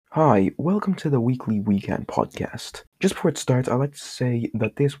Hi, welcome to the weekly weekend podcast. Just before it starts, I'd like to say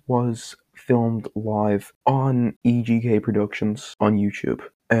that this was filmed live on EGK Productions on YouTube.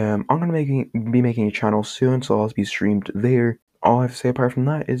 I'm gonna be making a channel soon, so I'll be streamed there. All I have to say apart from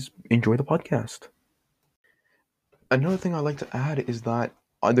that is enjoy the podcast. Another thing I'd like to add is that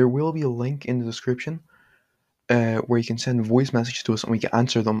there will be a link in the description where you can send voice messages to us and we can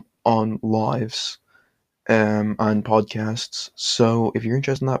answer them on lives. And podcasts. So if you're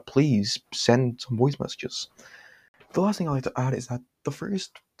interested in that, please send some voice messages. The last thing I'd like to add is that the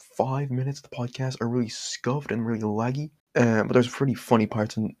first 5 minutes of the podcast are really scuffed and really laggy. But there's pretty funny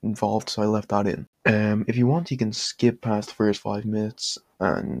parts involved, so I left that in. If you want, you can skip past the first 5 minutes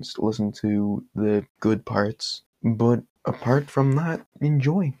and listen to the good parts. But apart from that,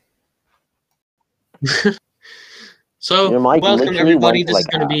 enjoy. So, Your mic welcome literally everybody. went This is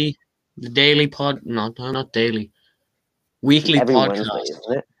like going to be the daily pod, not daily, weekly every podcast. Wednesday,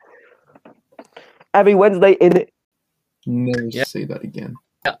 isn't it? Every Wednesday in it. Never Yeah. say that again.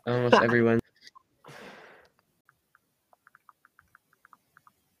 Yeah, almost every Wednesday.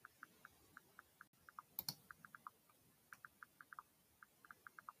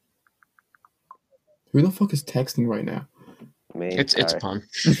 Who the fuck is texting right now? Me, It's sorry. fun.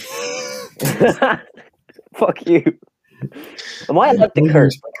 Fuck you. Am I allowed to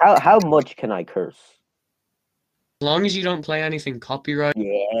curse? Like, how much can I curse? As long as you don't play anything copyrighted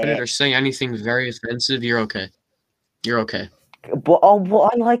Yeah. or say anything very offensive, you're okay. You're okay. But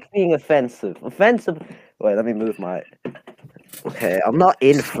I like being offensive. Offensive. Wait, let me move my. Okay, I'm not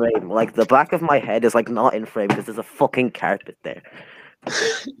in frame. Like the back of my head is like not in frame because there's a fucking carpet there.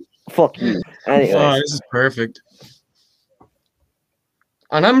 Fuck you. Anyway. Oh, this is perfect.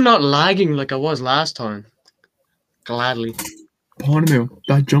 And I'm not lagging like I was last time. Gladly. Ponu,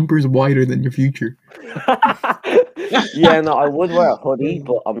 that jumper is wider than your future. Yeah, no, I would wear a hoodie,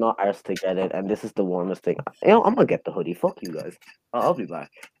 but I'm not arsed to get it, and this is the warmest thing. I'm gonna get the hoodie. Fuck you guys. I'll be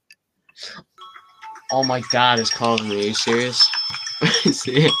back. Oh my dad is calling me. Are you serious?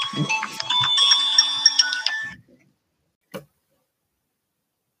 See it?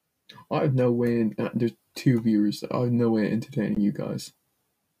 I have no way in. There's 2 viewers. I have no way in entertaining you guys.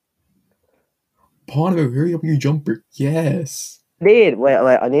 Ponu, hurry up with your jumper. Yes. Wait,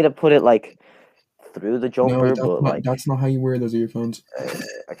 I need to put it like through the jumper, That's not how you wear those earphones.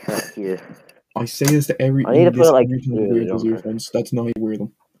 I can't hear. I say this to every. I need to put it like every time through you wear the those jumper. earphones. That's not how you wear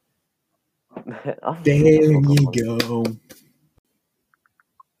them. Oh, There you go.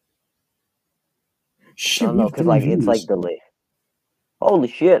 Shit, no, because like it's like viewers. delay. Holy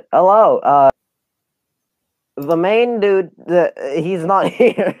shit! Hello, the main dude. He's not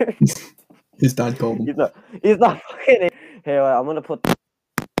here. His dad called him. He's not fucking here. Here, I'm gonna put.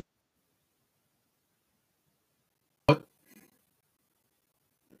 Oh,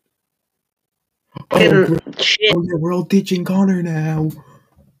 Shit. yeah, we're all ditching Connor now.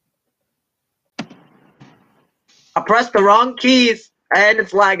 I pressed the wrong keys and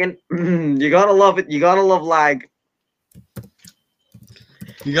it's lagging. You gotta love it. You gotta love lag.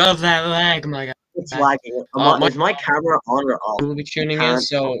 You got that lag, my guy. It's lagging. Is my camera on or off? We'll be tuning in, Can't-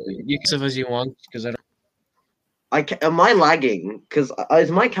 so you can save as you want, because I don't. Am I lagging? Because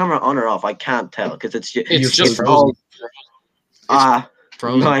is my camera on or off? I can't tell because it's It's just all- frozen.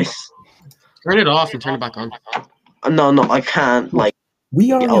 Frozen. Nice. Turn it off and turn it back on. No, I can't. Like,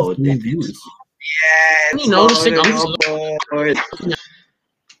 We only Oh, have 3 viewers. yeah, You noticing? I'm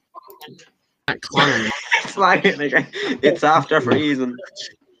Connor. It's lagging again. It's after freezing.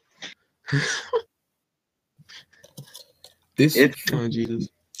 This Oh Jesus!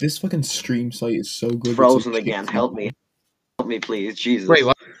 this fucking stream site is so good. Frozen again. Help me, please, Jesus. Wait,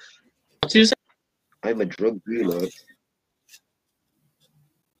 what? What did you say? I'm a drug dealer.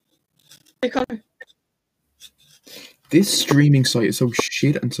 Connor? This streaming site is so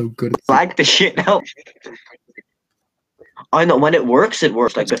shit and so good. Lag the shit out. I know when it works, it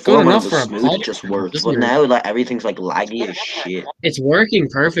works. Like It's before good when it enough was for a smooth, pod, it just works. isn't But it? now, like everything's like laggy as shit. It's working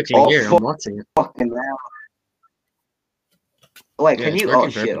perfectly Oh, here. fuck. I'm watching it. Fucking hell. Wait, Yeah, can it's you? working Oh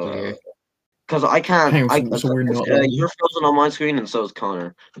shit! perfectly here. Because I can't. Hang on, so we're not. You're frozen on my screen, and so is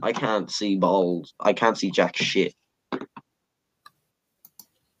Connor. I can't see balls. I can't see jack shit.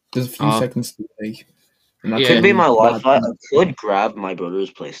 There's a few seconds to take. And that's Yeah. Could be my bad. Wi-Fi. I could grab my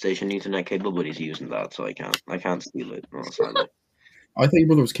brother's PlayStation Ethernet cable, but he's using that, so I can't. I can't steal it. No, sadly. I thought your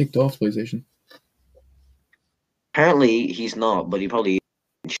brother was kicked off PlayStation. Apparently, he's not, but he probably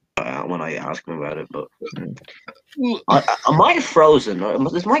when I ask him about it. But am I frozen?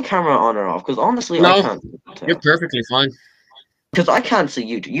 Or is my camera on or off? Because honestly, No, I can't tell. You're perfectly fine. Because I can't see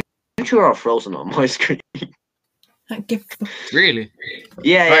you. You two are frozen on my screen. Get fucked. Really?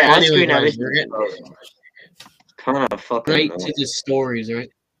 Yeah, Right, I anyway, screen guys, everything. we're getting Kind of fucking. right to the stories, right?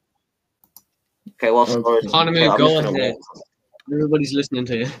 Okay, what Okay. stories? Economy, I'm go just gonna ahead. wait. Everybody's listening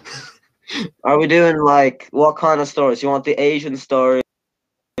to you. Are we doing like what kind of stories? You want the Asian stories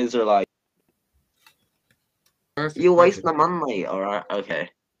or like Perfect. you wasting the money? Alright, okay.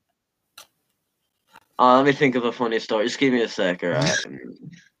 Let me think of a funny story. Just give me a sec, alright?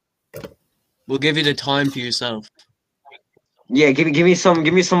 We'll give you the time to yourself. Yeah, give me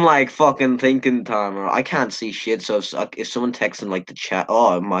some like fucking thinking time. Or I can't see shit. So if someone texts in like the chat,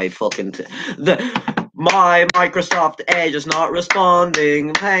 oh my fucking my Microsoft Edge is not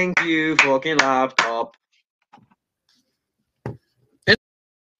responding. Thank you, fucking laptop.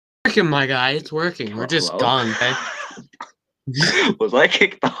 Working, my guy. It's working. We're just Hello? gone, okay? Was I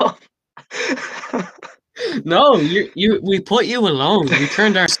kicked off? No, we put you alone. We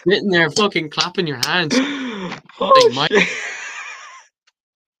turned our sitting there fucking clapping your hands. Oh my- shit.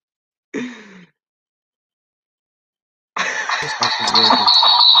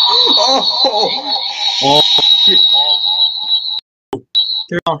 Oh, Oh. shit.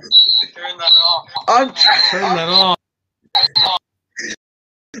 Turn that off. I'm Turn that off.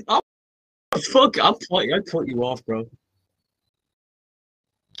 Oh, fuck, I cut you off, bro.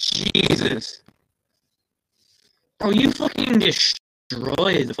 Jesus. Bro, you fucking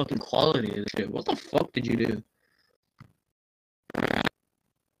destroyed the fucking quality of the shit. What the fuck did you do?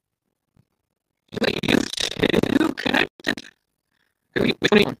 Wait, you two connected? Who are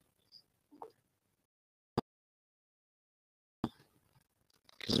you on?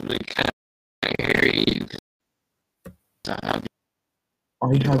 Because we can't hear you. I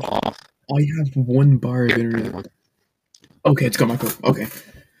have 1 bar of internet. Okay, it's got my code. Okay.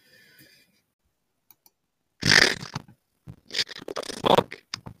 Fuck.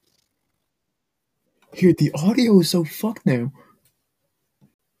 Here, the audio is so fucked now.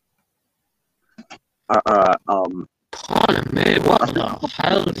 Man, what the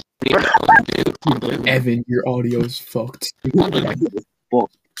hell did you do? Evan, your audio's fucked. No,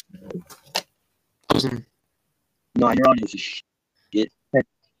 your audience is shit.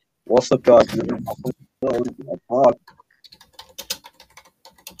 What's up, guys?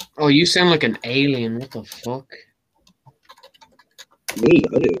 Oh, you sound like an alien. What the fuck? Me,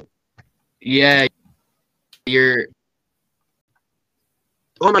 I do. Yeah, you're.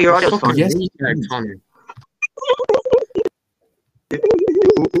 Oh no, your audio's fine. Yes. Connor.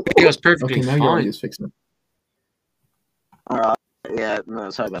 It was perfectly Okay, now your fine. audio's fixed now. Yeah, no,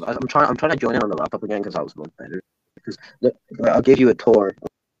 sorry about that. I'm trying to join in on the laptop again because that was much better. Because I'll give you a tour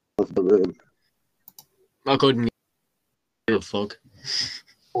of the room. I couldn't give a fuck.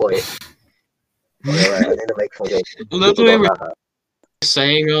 Boy. Alright, I need to make fucking. That's the way we're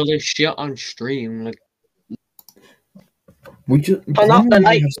saying all this shit on stream. Like, We just Turn off the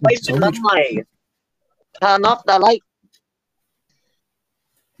light. so much. Turn off the light.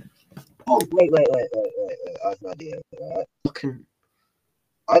 Oh, wait. I have no idea. fucking.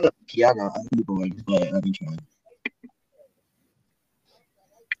 I got piano. I'm keyboard, but let me try.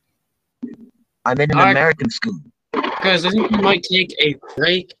 I'm in an Alright. American school. Guys, I think we might take a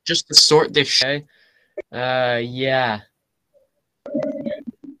break just to sort this shit. Yeah.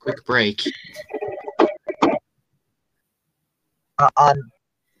 Quick break. I'm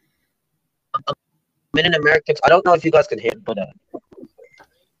in an American. I don't know if you guys can hear, but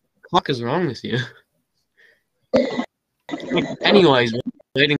What is wrong with you? Anyways, we're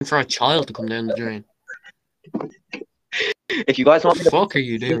waiting for a child to come down the drain. if you guys want What me the to fuck are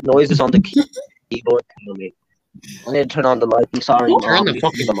you doing? put noises on the keyboard, tell me. I need to turn on the light. I'm sorry. Turn Mom. the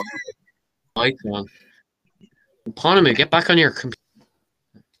fucking light on. Eponymous, get back on your computer.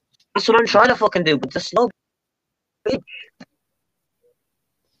 That's what I'm trying to fucking do, but just slow.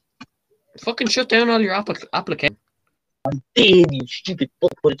 Fucking shut down all your applications. Damn, you stupid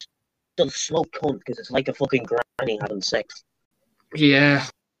fuck, but it's still slow cunt because it's like a fucking granny having sex. Yeah.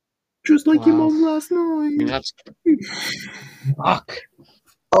 Just like your Wow. mom last I mean, night. that's. Fuck.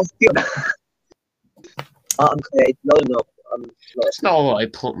 Oh, yeah. Okay, it's loading up. That's not what I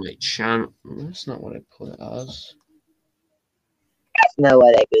put my channel. That's not what I put it as. That's not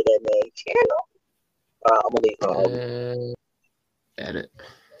what I put in my channel. I'm gonna leave. Edit.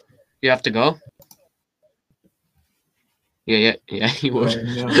 You have to go? Yeah, you would.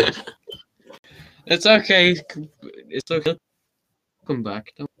 Oh, no. It's okay. It's okay. Come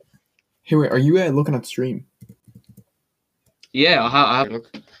back. Hey, wait, are you looking at the stream? Yeah, I have.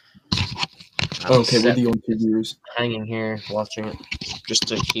 Look. Okay, we're the only 2 viewers. Hanging here watching it just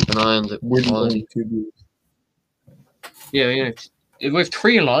to keep an eye on the We're the quality. only 2 viewers. Yeah. If we have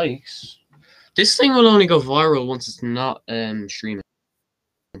 3 likes, This thing will only go viral once it's not streaming.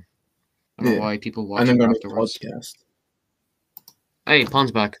 I don't know Yeah. why people watch And it I'm gonna afterwards. podcast. Hey,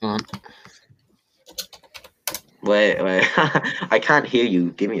 Pon's back. Come on. Wait. I can't hear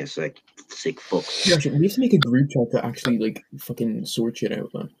you. Give me a sec. Sick fuck. Josh, we have to make a group chat to actually like fucking sort shit out,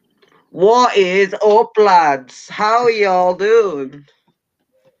 man. What is up, lads? How y'all doing?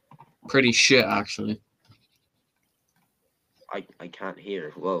 Pretty shit, actually. I can't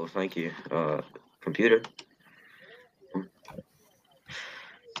hear. Whoa, thank you. Computer.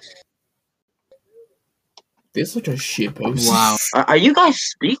 This is such a shit post. Wow. Are you guys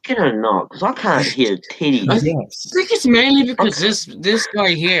speaking or not? Because I can't hear titties. I Yes. think it's mainly because this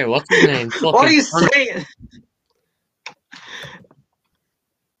guy here, what's his name? What are you Fucking saying?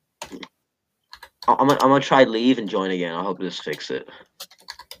 I'm gonna try leave and join again. I hope this fix it.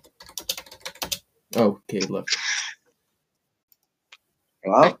 Oh, okay, left.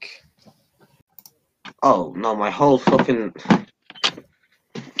 Hello? Oh no, my whole fucking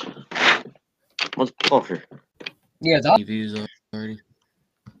motherfucker. Yeah, that views already.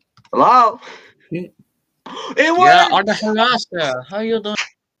 Hello? Yeah. It Yeah, worked! Ardahalaska, how you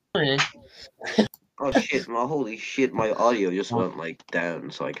doing? Oh shit, holy shit, my audio just went like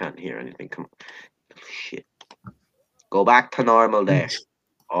down so I can't hear anything. Come on. Shit. Go back to normal there.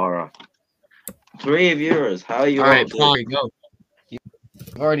 Alright. 3 viewers, how are you all Alright, doing? Paul, go. You've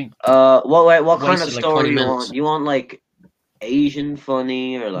already What kind of wasted, like, story 20 you minutes. want? You want like Asian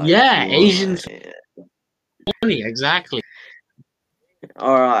funny or like Yeah, you want, Asian like, funny, exactly.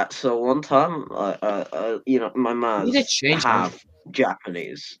 All right. So one time, you know, my We need mom's to change half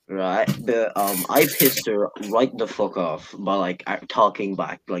Japanese, right? But I pissed her right the fuck off by like talking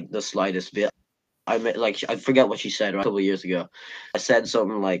back like the slightest bit. I mean, like I forget what she said right, a couple of years ago. I said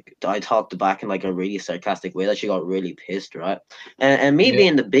something like I talked back in like a really sarcastic way that she got really pissed, right? And me Yeah.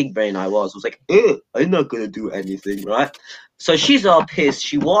 being the big brain I was like, "Ugh, I'm not gonna do anything, right?" So she's all pissed.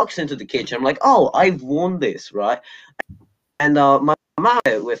 She walks into the kitchen. I'm like, "Oh, I've won this, right?" And my mom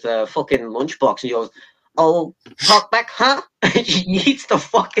with a fucking lunchbox, and she goes, "Oh, talk back, huh?" And she eats the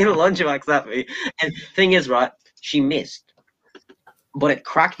fucking lunchbox at me. And thing is, right, she missed, but it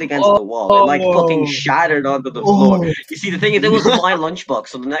cracked against the wall. It like fucking shattered onto the floor. You see, the thing is, it was my lunchbox.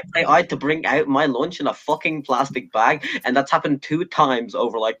 So the next day, I had to bring out my lunch in a fucking plastic bag, and that's happened 2 times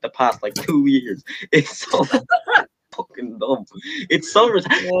over like the past like 2 years. It's so fucking dumb. It's so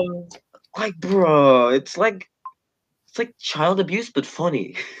like, bro, it's like child abuse, but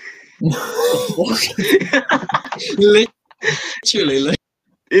funny. Literally, like,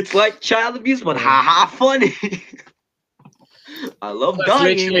 It's like child abuse, but haha funny. I love that's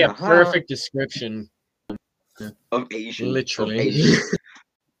dying. literally a haha, perfect description. of Asian. of Literally. Asian.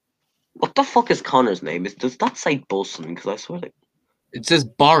 What the fuck is Connor's name? Does that say Bolson? Because I swear like. It says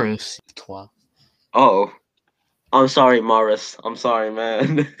Boris. Twat. Oh, I'm sorry, Morris. I'm sorry,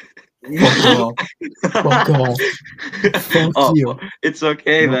 man. Fuck off. Fuck off. Fuck Oh, you. it's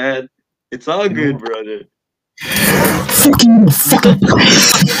okay, No. man. It's all No. good, brother. Fuck you, fucking.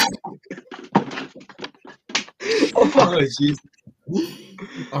 Oh, fuck. jeez.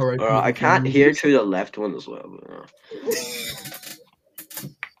 Alright. I can't hear through the left one as well. But,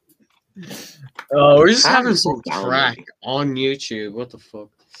 Oh, we're just Can't having some look down crack me. on YouTube. What the fuck?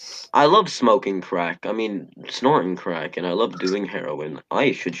 I love smoking crack. I mean, snorting crack, and I love doing heroin.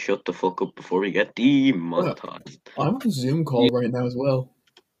 I should shut the fuck up before we get demonetized. I'm on a Zoom call right now as well.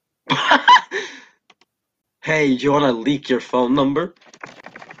 Hey, do you want to leak your phone number?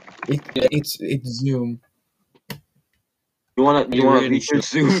 It's Zoom. You want to You really leak your should.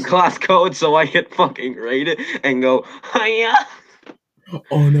 Zoom class code so I get fucking rated and go, hiya?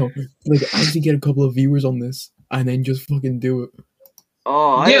 Oh no! Like I have to get a couple of viewers on this, and then just fucking do it.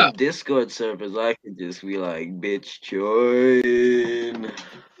 Oh, I Yeah. have Discord servers. I could just be like, bitch, join.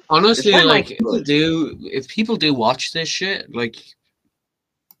 Honestly, It's like, like- if people do watch this shit, like,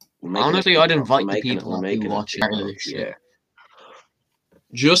 We're making honestly, it I'd big, invite we're the making it- people we're who making it watch big, it. bro. This shit, Yeah.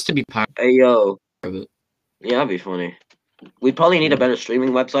 just to be part Hey, yo. of it. Yeah, that'd be funny. We'd probably need a better streaming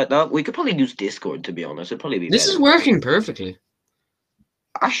website, though. We could probably use Discord, to be honest. It'd probably be This better. is working perfectly.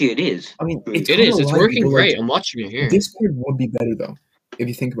 Actually, it is. I mean, it's It is. kinda It's laggy, working but, like, great. I'm watching it here. Discord would be better though, if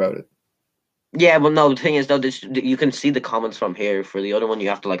you think about it. Yeah, well, no, the thing is, though, you can see the comments from here. For the other one, you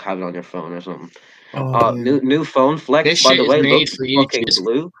have to, like, have it on your phone or something. Oh, yeah. New phone flex, This by shit the is way, made looks for fucking YouTube.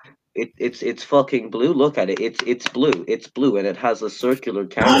 blue. It's fucking blue. Look at it. It's blue. It's blue, and it has a circular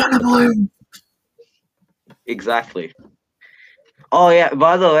camera. Exactly. Oh yeah.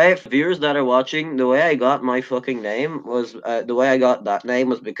 By the way, viewers that are watching, the way I got my fucking name was the way I got that name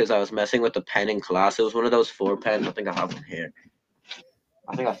was because I was messing with the pen in class. It was one of those 4 pens. I think I have one here.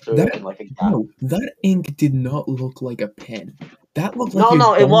 I think I threw it in like a gap. No, that ink did not look like a pen. That looked like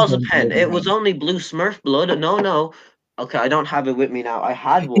No, your it was a bonbon pen. blood It was hand. only blue Smurf blood. No. Okay, I don't have it with me now. I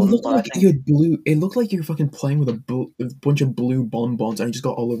had It one, looked but I like think you had blue. It looked like you're fucking playing with a bunch of blue bonbons, and it just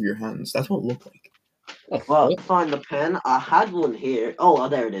got all over your hands. That's what it looked like. Oh, well, fuck. find the pen. I had one here. Oh,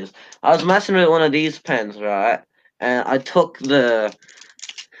 there it is. I was messing with one of these pens, right? And I took the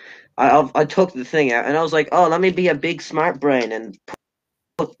I took the thing out, and I was like, oh, let me be a big smart brain and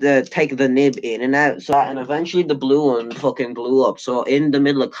take the nib in and out. So and eventually the blue one fucking blew up. So in the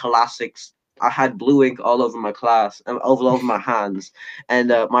middle of classics, I had blue ink all over my class and all over my hands. And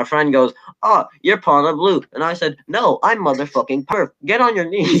my friend goes, "Oh, you're Paula Blue," and I said, "No, I'm motherfucking Perf. Get on your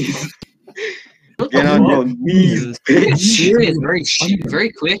knees. What Get the on fuck? your knees, It's bitch." serious, remember-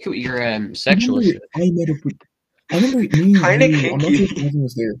 very quick with your I sexual remember shit. I met up with. I remember me, Kinda you. I'm not sure if kinky. Evan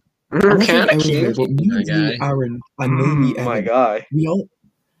was there. I'm not sure if Kinda Evan was there, but kinky, me, my you, guy. Aaron, and maybe My Evan. guy. We all.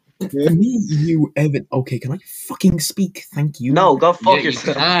 Me, you, Evan. Okay, can I fucking speak? Thank you. No, go Yeah, fuck you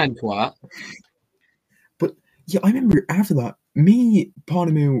yourself. can, twat. But yeah, I remember after that, me,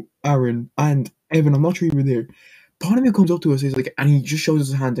 Panamu, Aaron, and Evan, I'm not sure you were there. Panamu comes up to us, he's like, and he just shows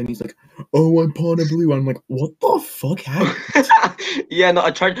his hand, and he's like, "Oh, I'm Pana Blue." And I'm like, "What the fuck happened?" Yeah, no, I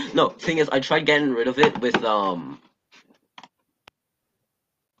tried. No, thing is, I tried getting rid of it with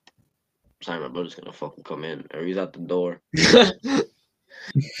Sorry, my brother's gonna fucking come in, or he's at the door.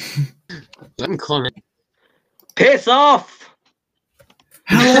 Let him come in. Piss off!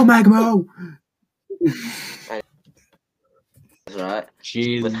 Hello, Magmo. That's right. With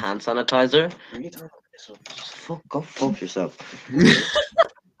Jesus. hand sanitizer. Go fuck yourself.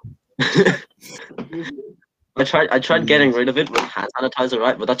 I tried getting rid of it with hand sanitizer,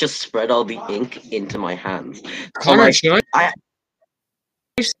 right? But that just spread all the ink into my hands. So Connor, like, should I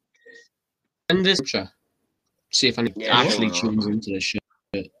send this picture? See if any Yeah, actually sure. tunes into this shit.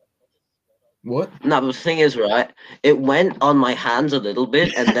 What? no, but the thing is, right? It went on my hands a little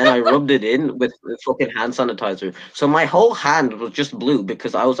bit, and then I rubbed it in with fucking hand sanitizer. So my whole hand was just blue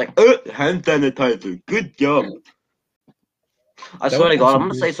because I was like, hand sanitizer, good job. I That swear would to God, I'm actually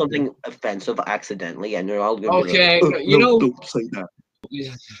gonna be say something offensive accidentally, and you're all gonna Okay, be like, you know, don't say that.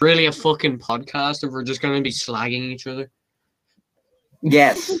 really a fucking podcast if we're just gonna be slagging each other.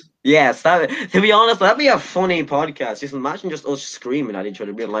 Yes, yes. That to be honest, that'd be a funny podcast. Just imagine just us screaming at each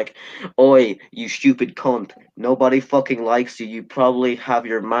other, being like, "Oi, you stupid cunt! Nobody fucking likes you. You probably have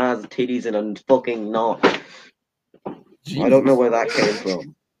your man's titties in and fucking not." I don't know where that came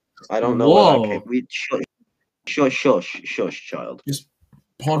from. I don't know where that came. Whoa. We shush, child.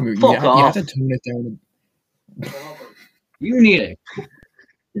 Panamu, Fuck you had off. to tone it down. You need it.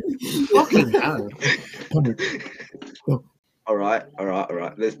 Fucking hell. Panamu, All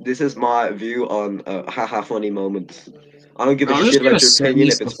right. This is my view on haha funny moments. I don't give a I'm just shit gonna about your send opinion.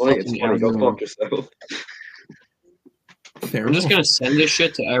 this If it's to funny, it's fucking funny. Go everyone. fuck yourself. fair I'm just enough. gonna send this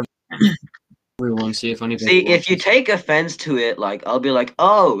shit to everyone, see if anybody See, if you watches. take offense to it, like I'll be like,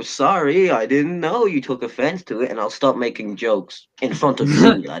 "Oh, sorry, I didn't know you took offense to it," and I'll stop making jokes in front of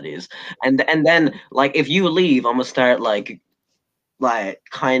you. That is, and then like if you leave, I'm gonna start like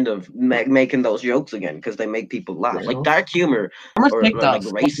kind of making those jokes again because they make people laugh, Fair like enough. dark humor I'm gonna or take like that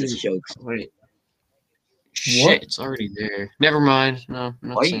racist fucking... jokes. Wait. Shit, it's already there. Never mind. No, I'm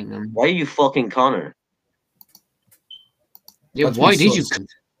not Why? saying them. Why are you fucking Connor? Yeah, That's why pretty did you sus. come?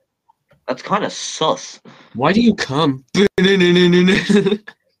 That's kind of sus. Why do you come? I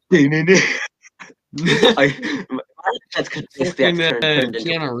that's because this Fucking turned into.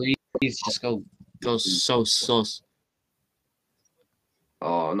 Keanu Reeves just goes so sus.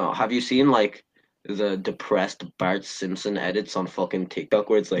 Oh no! Have you seen like the depressed Bart Simpson edits on fucking TikTok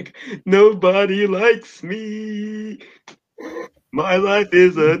where it's like, "Nobody likes me. My life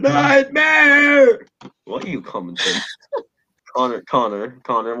is a nightmare." What are you commenting? Connor,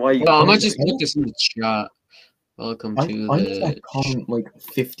 why are you Well, I might commenting? just put this in the chat. Welcome I to made that the... comment like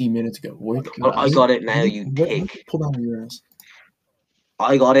 50 minutes ago. Wait, Well, I got it now, you what tick. pull down your ass?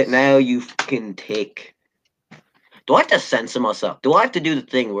 I got it now, you fucking tick. Do I have to censor myself? Do I have to do the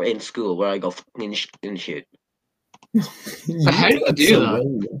thing where in school where I go fucking and shit? How do you do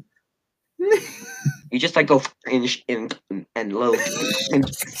that? You just like go in and load.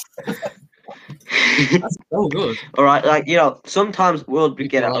 That's so good. All right, like sometimes we'll get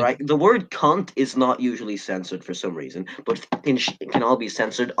it. People All right, the word "cunt" is not usually censored for some reason, but fucking it can all be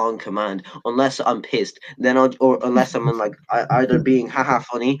censored on command unless I'm pissed. Then or unless I'm like either being haha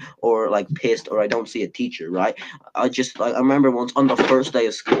funny or like pissed or I don't see a teacher. Right? I just I remember once on the first day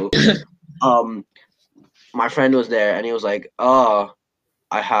of school, my friend was there and he was like, "Oh,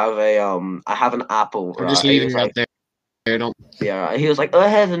 I have an apple." I'm just Right? He leaving was that like, there. don't. Yeah, right. He was like, I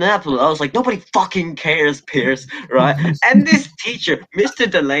have an apple. I was like, nobody fucking cares, Pierce, right? And this teacher, Mr.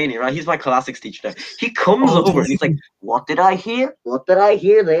 Delaney, right? He's my classics teacher now. He comes over and he's like, what did I hear? What did I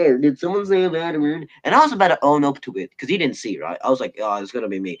hear there? Did someone say a bad word? And I was about to own up to it because he didn't see, right? I was like, oh, it's gonna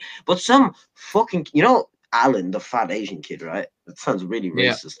be me. But some fucking, Alan, the fat Asian kid, right? That sounds really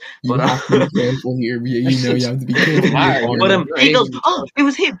Yeah. racist. You But have to be careful here. You know you have to be careful. Why? with But honor. he goes, oh, it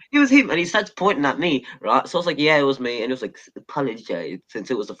was him, and he starts pointing at me, right? So I was like, yeah, it was me, and he was like, apologize. Since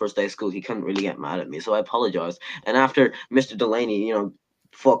it was the first day of school, he couldn't really get mad at me, so I apologized. And after Mr. Delaney,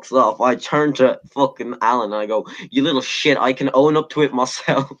 fucks off, I turned to fucking Alan and I go, you little shit, I can own up to it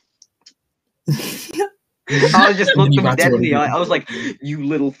myself. I was just looked You him got to dead in own the up eye. to I was like, you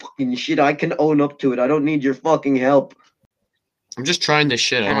little fucking shit, I can own up to it. I don't need your fucking help. I'm just trying this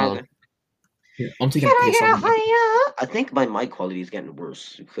shit Can out. I- Here, I'm taking Can a I piss get a on you. hiya? I think my mic quality is getting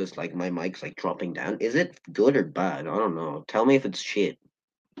worse because like my mic's like dropping down. Is it good or bad? I don't know. Tell me if it's shit.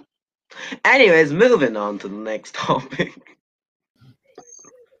 Anyways, moving on to the next topic.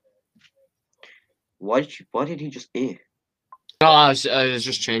 Why did he just No, I was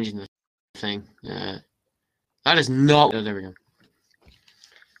just changing the thing. That is not. Oh, there we go.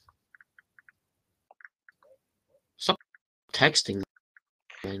 Stop texting.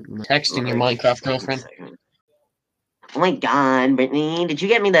 Man. Texting your Minecraft girlfriend. Oh my god, Brittany, did you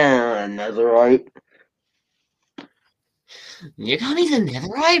get me the netherite? You got me the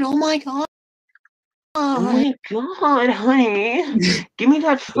netherite? Oh my god. Oh my god, honey. Give me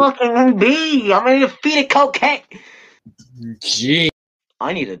that fucking bee. I'm ready to feed it cocaine. Gee.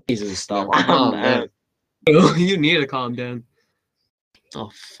 I need to Jesus, stop. no, calm down. You need to calm down. Oh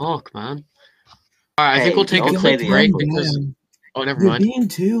fuck, man. Alright, I think we'll take a don't quick say the break F word. because. Oh, never You're mind. being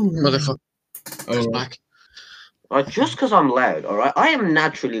too. Motherfucker is Oh, back. Just because I'm loud, alright? I am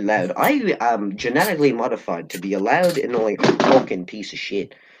naturally loud. I am genetically modified to be a loud, annoying, fucking piece of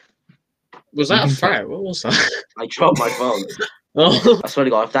shit. Was You that a can fart? What was that? I dropped my phone. Oh, I swear to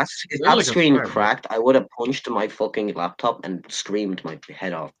God, if that Sounds like a screen fart, bro. cracked, I would have punched my fucking laptop and screamed my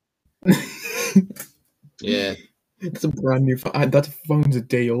head off. yeah. it's a brand new phone. That phone's a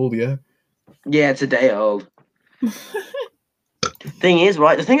day old, yeah. Yeah, it's a day old. Thing is,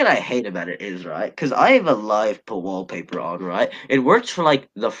 right, the thing that I hate about it is, right, because I have a live wallpaper on, right? It works for like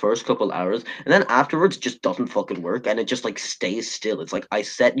the first couple hours, and then afterwards it just doesn't fucking work, and it just like stays still. It's like I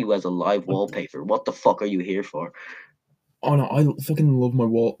set you as a live wallpaper. What the fuck are you here for? Oh no, I fucking love my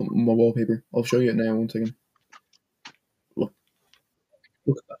wallpaper. I'll show you it now. 1 second. Look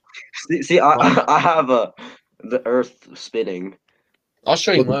at that. See, Wow. I have the Earth spinning. I'll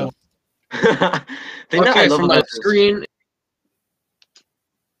show you Look at mine. that. Thing that I Okay, love from my about this, screen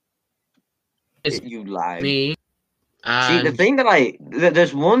is you lie. me. See, the And thing that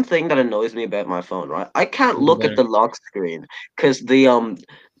there's one thing that annoys me about my phone, right? I can't look at the lock screen because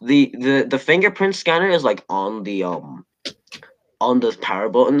the fingerprint scanner is like on the power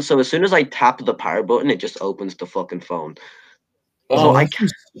button. So as soon as I tap the power button, it just opens the fucking phone. Oh, I that's so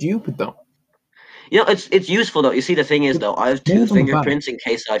stupid though. It's useful though. You see, the thing is though, I have two Mine's on the back. fingerprints in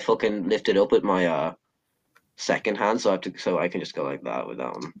case I fucking lift it up with my second hand, so I can just go like that with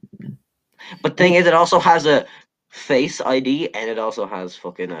that one. But thing is, it also has a Face ID and it also has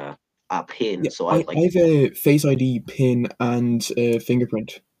fucking a pin. Yeah, So I like have a Face ID, pin, and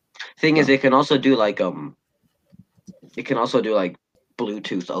fingerprint. thing is, it can also do like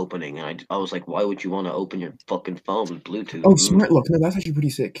Bluetooth opening, and I was like, why would you want to open your fucking phone with Bluetooth? Oh, smart look. No, that's actually pretty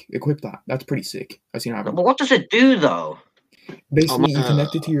sick. Equip that. That's pretty sick. I've seen it happen. But what does it do though? Basically, you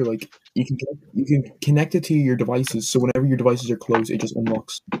connect it to your you can connect it to your devices. So whenever your devices are closed, it just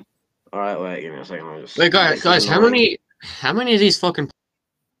unlocks. All right, wait, give me a second. I'll just, wait, this is guys, how annoying. many of these fucking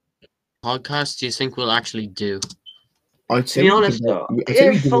podcasts do you think we'll actually do? I'd say be we honest, can though, I'd say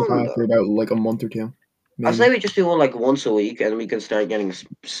we it's do fun, it after about like a month or two. I say we just do one like once a week, and we can start getting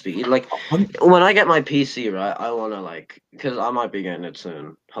speed. Like I'm- when I get my PC, right, I want to because I might be getting it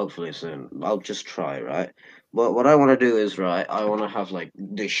soon, hopefully soon. I'll just try, right. But what I want to do is, right, I want to have like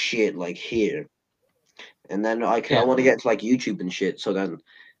this shit like here, and then I want to get into like YouTube and shit. So then,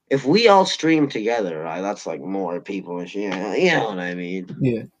 if we all stream together, right, that's like more people and shit. You know what I mean?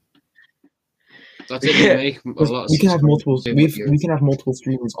 Yeah. That's it. You make a lot of We can have multiple. subscribers. We can have multiple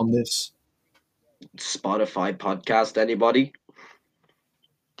streamers on this. Spotify podcast, anybody?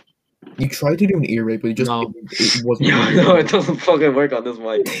 You tried to do an ear rape, but it wasn't. Yeah, no, it doesn't fucking work on this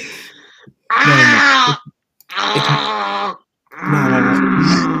mic.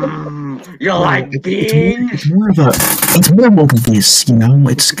 You like beans? It's more of this, you know.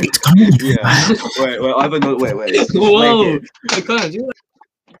 It's kind of Yeah. Wait, I have another. Wait. Whoa! I can't do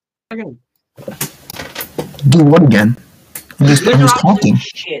that. Do what again? You're not talking.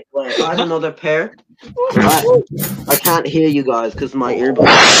 Shit. Wait, I have another pair. I can't hear you guys because my earbuds.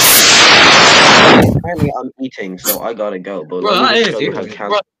 Apparently, I'm eating, so I gotta go. But Bro, let me that just is show you you. how to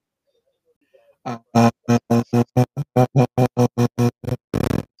cancel.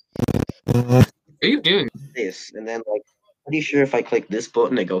 What are you doing? This, and then like, pretty sure if I click this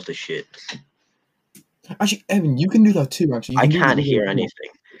button, it goes to shit. Actually, Evan, you can do that too. Actually, you I can do the can't other hear way. anything.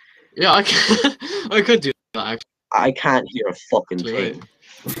 Yeah, I can. I could do that. I can't hear a fucking Actually, thing.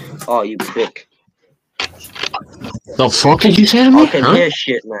 Oh, you prick! the fuck did you say to me? I can hear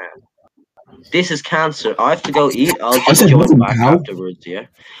shit now. This is cancer. I have to go eat. I'll I just said join nothing, back pal. afterwards. Yeah,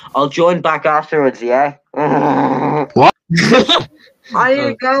 I'll join back afterwards. Yeah. What? I need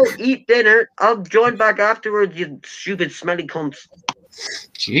to go eat dinner. I'll join back afterwards. You stupid smelly cunts.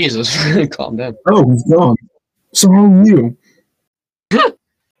 Jesus, calm down. Oh, he's gone. So how are you?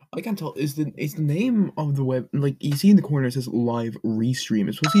 I can't tell. Is the name of the web like you see in the corner? It says live restream.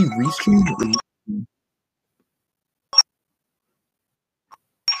 It's supposed to be restream. Or restream?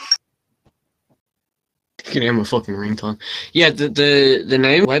 You can hear my fucking ringtone. Yeah, the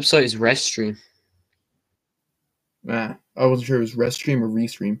name of the website is Reststream. Ah, I wasn't sure it was restream or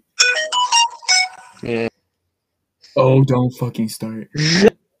restream. Yeah. Oh, don't fucking start.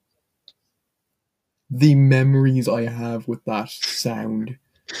 The memories I have with that sound.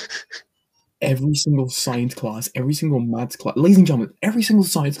 Every single science class, every single maths class, ladies and gentlemen, every single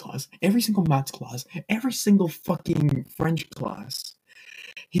science class, every single maths class, every single fucking French class,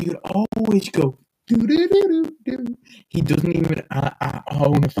 he could always go. Do. He doesn't even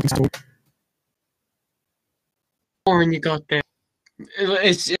own a fucking story. Horn you got there.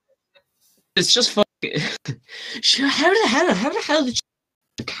 It's just fucking. How the hell did you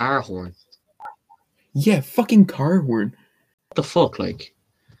the car horn? Yeah, fucking car horn. What the fuck, like?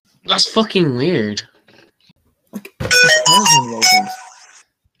 That's fucking weird. Like a car horn of all things.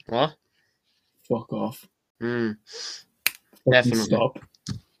 What? Fuck off. Hmm. Fucking Definitely. stop.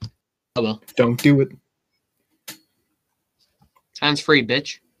 Oh well. Don't do it. Hands free,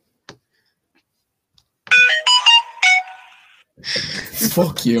 bitch.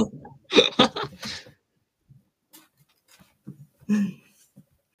 Fuck you.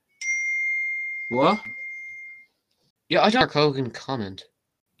 What? Yeah, I don't Hogan comment.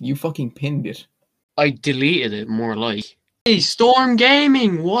 You fucking pinned it. I deleted it more like. Hey, Storm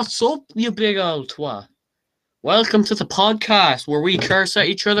Gaming, what's up, you big old twat? Welcome to the podcast where we curse at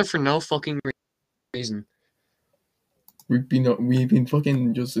each other for no fucking reason. We've been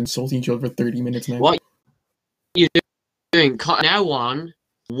fucking just insulting each other for 30 minutes now. What you doing? Now on,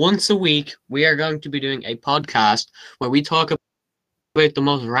 once a week, we are going to be doing a podcast where we talk about the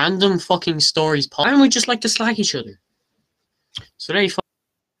most random fucking stories, and we just like to slag each other. So there you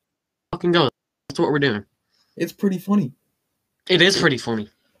fucking go. That's what we're doing. It's pretty funny. It is pretty funny.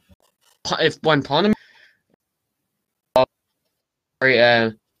 If one Panem,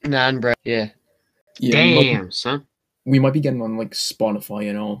 Nan bread, yeah. Damn, son. We might be getting on like Spotify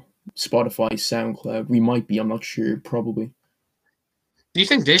and all. Spotify, SoundCloud. We might be. I'm not sure. Probably. Do you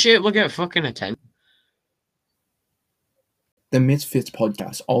think this shit will get fucking attention? The Misfits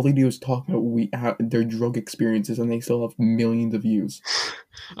podcast. All they do is talk about their drug experiences, and they still have millions of views.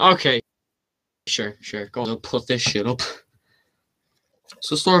 Okay. Sure. Go on, I'll put this shit up.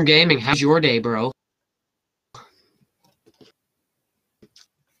 So Storm Gaming, how's your day, bro?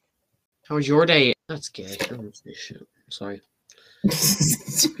 How was your day? That's gay. This shit. Sorry.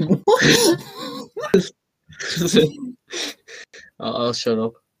 I'll shut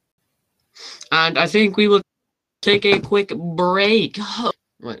up. And I think we will take a quick break.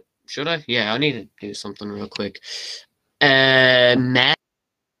 Wait, should I? Yeah, I need to do something real quick. Matt.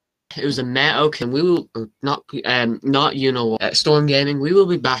 It was a Matt. Okay, we will not you know what. Storm Gaming. We will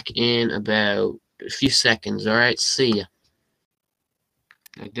be back in about a few seconds. All right, see ya.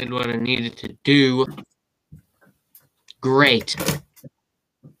 I did what I needed to do. Great.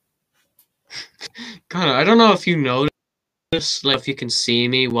 Connor, I don't know if you notice, like if you can see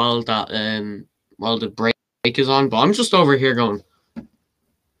me while that while the break is on, but I'm just over here going.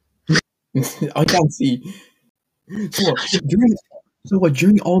 I can't see. So what?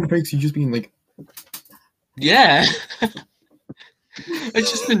 During all the breaks, you just being like, Yeah. I've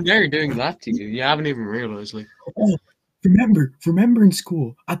just been there doing that to you. You haven't even realized, like. oh, remember in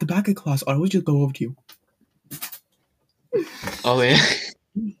school at the back of class, I always just go over to you. Oh yeah.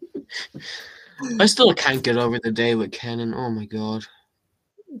 I still can't get over the day with Kenan. Oh my god.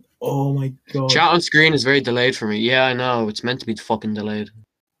 Oh my god. Chat on screen is very delayed for me. Yeah, I know. It's meant to be fucking delayed.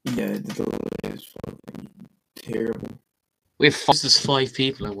 Yeah, the delay is fucking terrible. We have 5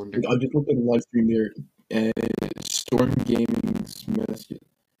 people, I wonder. I just looked at the live stream there. Storm Gaming's message.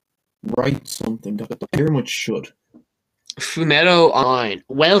 Write something. Very much should. Fumetto Online.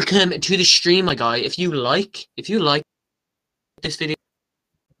 Welcome to the stream, my guy. If you like this video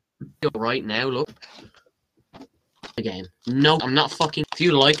right now, look. Game. No, I'm not fucking. If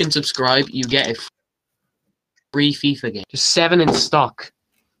you like and subscribe, you get a free FIFA game. Just 7 in stock.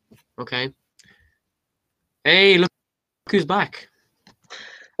 Okay. Hey, look who's back.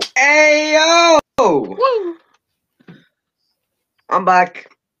 Hey yo! Woo! I'm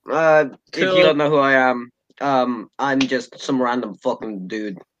back. If Cool. you don't know who I am, I'm just some random fucking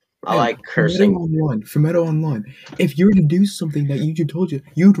dude. I like cursing. Fumetto Online. If you were to do something that YouTube told you,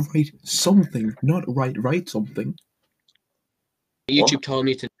 you'd write something, not write something. YouTube told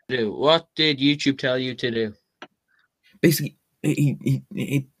me to do. What did YouTube tell you to do? Basically, he's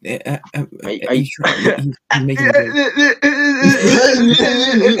making a joke.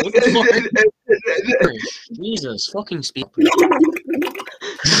 Jesus, fucking speak.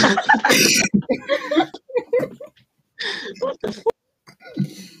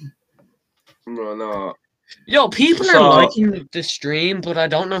 No. Yo, people are So- liking the stream, but I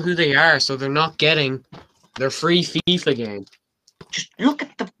don't know who they are, so they're not getting their free FIFA game. Just look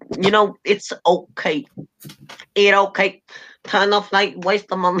at the. It's okay. It's okay. Turn off light. Waste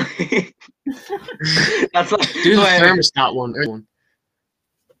the money. That's like Do the thermostat one.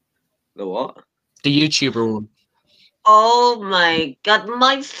 The what? The YouTuber one. Oh my god,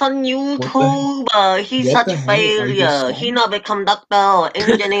 my son YouTuber, he's what such the a hell? Are you failure. song? He not become doctor,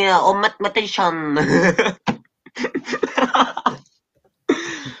 engineer, or mathematician.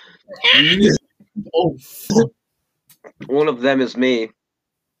 Oh, fuck. One of them is me.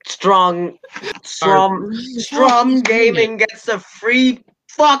 Strom Gaming gets a free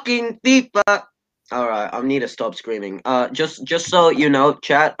fucking FIFA. Alright, I need to stop screaming. Just so you know,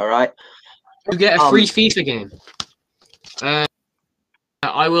 chat, alright? You get a free FIFA game.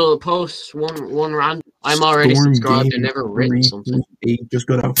 I will post one random. I'm already Storm subscribed and Gaming never written something. 338 just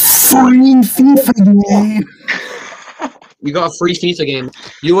got a free FIFA game. You got a free FIFA game.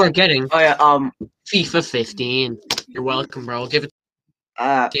 You are getting Oh yeah, FIFA 15. You're welcome, bro. I'll give it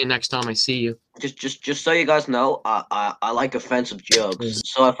to you next time I see you. just so you guys know, I like offensive jokes.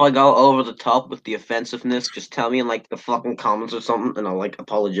 So if I go over the top with the offensiveness, just tell me in like the fucking comments or something, and I'll like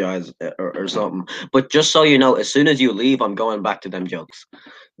apologize or something. But just so you know, as soon as you leave, I'm going back to them jokes.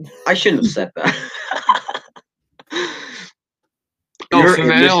 I shouldn't have said that. No, You're in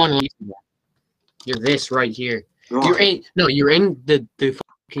this- you're this right here. You're in the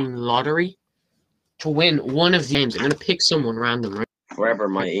fucking lottery to win one of the games. I'm gonna pick someone random, right? Forever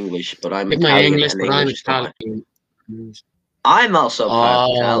my English, but I'm Pick my Italian. English, and but I'm English is fine. Italian. I'm also part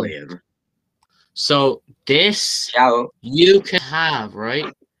Oh. Italian. So this Ciao. you can have, right?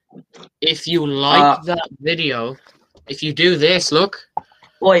 If you like that video, if you do this, look.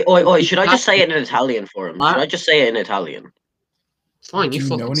 Oi, should I just say it in Italian for him? Should I just say it in Italian? Fine, Do you you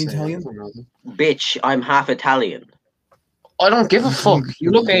fucking know any say it. Italian? Bitch, I'm half Italian. I don't give a fuck.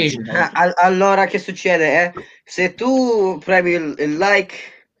 You look Asian. Allora, che succede? Se tu premi il like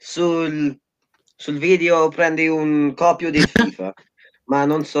sul video, prendi un copio di FIFA. Ma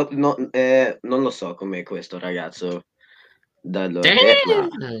non lo so com'è questo, ragazzo. Dallo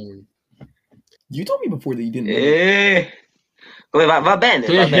Damn. You told me before that you didn't know. Come va bene,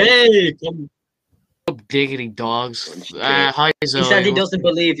 va bene. Hey, come up, diggity dogs. Hi, Zoe. He said he doesn't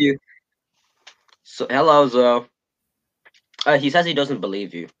believe you. So, hello, Zoe. He says he doesn't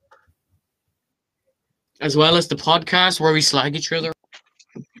believe you. As well as the podcast where we slag each other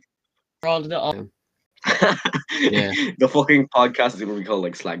all the time. Yeah. The fucking podcast is gonna be called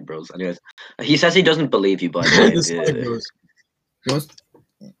like Slag Bros. Anyways, he says he doesn't believe you, by the The slag way. bros.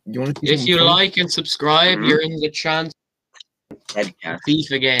 You want to If you like and subscribe, Mhm. you're in the chance Headcast.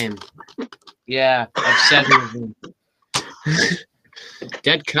 FIFA game. Yeah, I've 7 of them.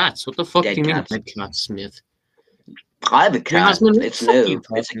 Dead cats. What the fuck Dead do you mean, cats. dead cat, Smith? I have a cat. Jasmine, It's what the fuck are new. you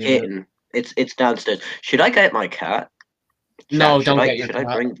It's a talking about? kitten. It's downstairs. Should I get my cat? No, Should don't I- get your should I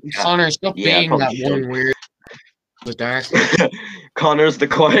cat. bring the cat? Connor, stop Yeah, I being probably that should. one weird. The dark. Connor's the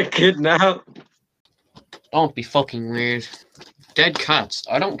quiet kid now. Don't be fucking weird. Dead cats.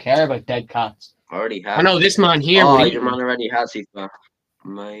 I don't care about dead cats. I already have. I know this man here. Oh, will your eat man me. already has FIFA.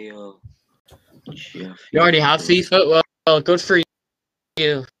 Mayo. You already have FIFA? Well, good for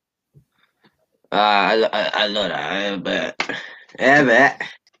you. Allora, beh.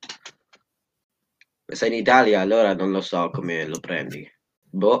 Se in Italia, allora non lo so come lo prendi.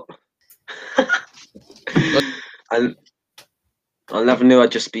 Boh. I never knew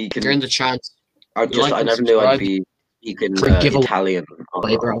I'd just speak You're in in. the chance. I like never and knew I'd subscribe be speaking for a giveaway, Italian.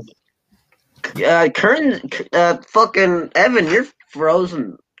 bro. Fucking Evan, you're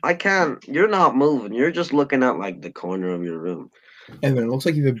frozen. I can't. You're not moving. You're just looking at like the corner of your room. Evan, it looks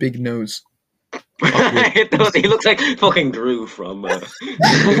like you have a big nose. He looks like fucking Drew from.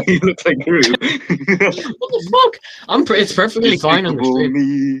 He looks like Drew. What the fuck? It's perfectly fine on the stream.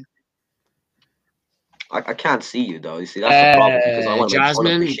 Me. I can't see you though. You see, that's the problem because I want to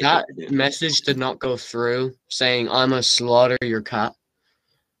Jasmine, that message did not go through saying I'm gonna slaughter your cat.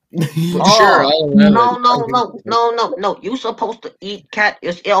 Oh, Sure, I'll allow it. no. You're supposed to eat cat.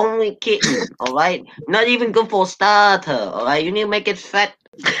 It's only kitten, all right? Not even good for a starter, all right? You need to make it fat.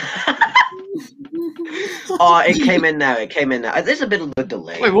 Oh, it came in now. There's a bit of a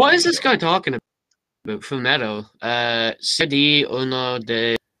delay. Wait, what is this guy talking about? Fumetto. CD uno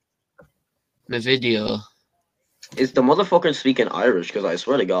de mi video. Is the motherfucker speaking Irish? Because I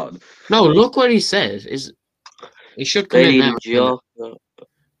swear to God. No, look what he says. It should come in now. Gioco.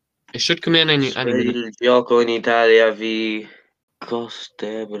 It should come in any minute. Il gioco in Italia vi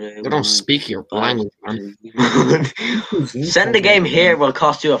costa They don't speak your language, man. Send the game here will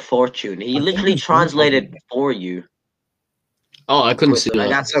cost you a fortune. He literally translated for you. Oh, I couldn't see that.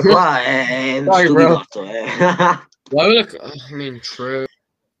 That's a lie. Sorry, bro. Why would I mean, true.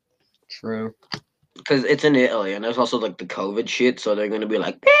 Because it's in Italy, and there's also like the COVID shit, so they're gonna be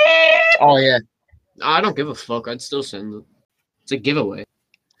like, oh yeah. I don't give a fuck. I'd still send it. It's a giveaway.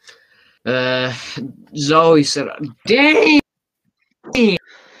 Zoe said, "Damn."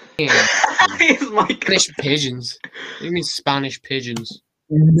 Spanish pigeons. What do you mean Spanish pigeons?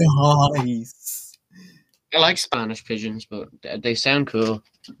 Nice. I like Spanish pigeons, but they sound cool,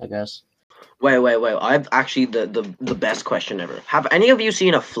 I guess. Wait. I've actually the best question ever. Have any of you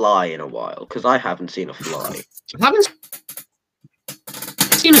seen a fly in a while? Because I haven't seen a fly. I haven't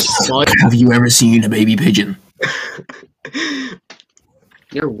seen a fly. Have you ever seen a baby pigeon?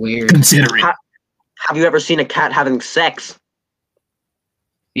 You're weird. Consider it. Have you ever seen a cat having sex?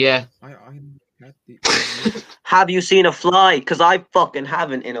 Yeah. Have you seen a fly? Because I fucking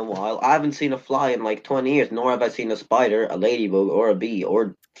haven't in a while. I haven't seen a fly in like 20 years, nor have I seen a spider, a ladybug, or a bee,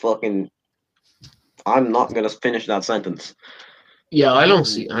 or fucking... I'm not going to finish that sentence. Yeah, I don't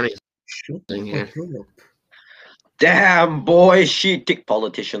see anything here. Damn, boy, shit,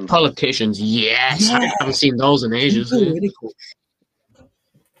 politicians. Politicians, yes. Yeah. I haven't seen those in ages.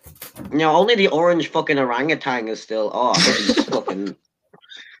 No, only the orange fucking orangutan is still... Oh, he's fucking...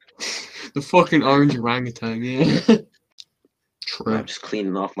 The fucking orange orangutan, yeah. True. I'm just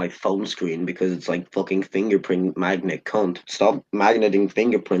cleaning off my phone screen because it's like fucking fingerprint magnet cunt. Stop magneting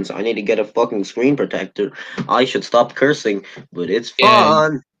fingerprints. I need to get a fucking screen protector. I should stop cursing, but it's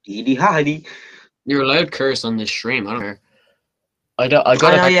fun. Edie Heidi. You're allowed to curse on this stream, I don't care. I got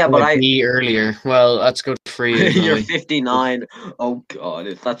a B earlier. Well, that's good for you. You're 59. Oh god,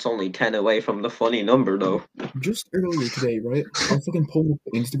 if that's only 10 away from the funny number though. Just earlier today, right? I fucking pulled up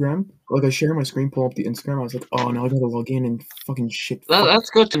the Instagram. Like I share my screen, pull up the Instagram. I was like, oh, now I gotta log in and fucking shit.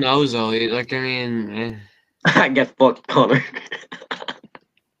 That's good to know, Zoe. Like, I mean, I get fucked, Connor.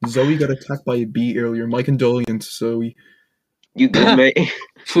 Zoe got attacked by a bee earlier. My condolences, Zoe. You good, mate?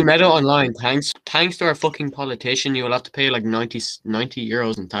 Fumetto Online, thanks to our fucking politician, you will have to pay like 90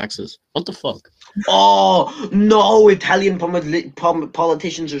 euros in taxes. What the fuck? Oh, no, Italian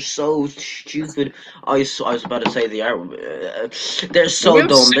politicians are so stupid. I was about to say the they're so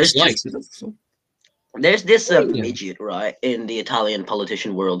dumb. There's this midget, right, in the Italian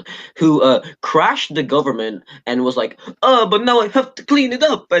politician world who crashed the government and was like, oh, but now I have to clean it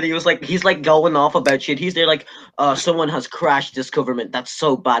up. And he's like going off about shit. He's there like, someone has crashed this government. That's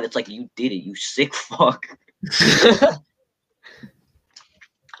so bad. It's like, you did it, you sick fuck.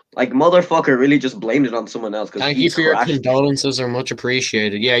 Like, motherfucker really just blamed it on someone else. Thank you for your condolences are much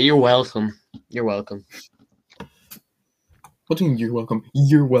appreciated. Yeah, you're welcome. You're welcome. What do you mean you're welcome?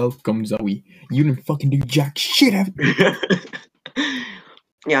 You're welcome, Zoe. You didn't fucking do jack shit.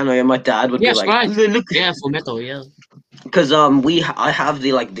 Yeah, I know. Yeah, my dad would be like, right. Look, yeah, Fumetto, yeah. Because I have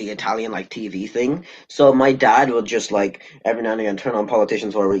the Italian like TV thing, so my dad would just like every now and again turn on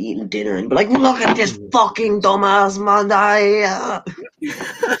politicians while we're eating dinner and be like, look at this fucking dumbass Madaya.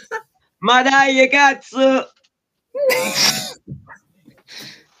 Madaya cazzo.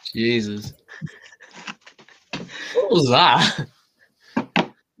 Jesus. What was that?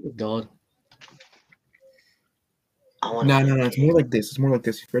 Oh god. No, it's more like this. It's more like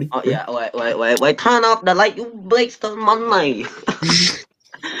this. You ready? Oh yeah, wait. Turn off the light, you waste the money.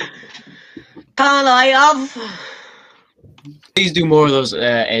 Turn the light off. Please do more of those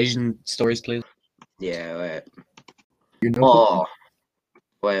Asian stories, please. Yeah, wait. You know. Oh.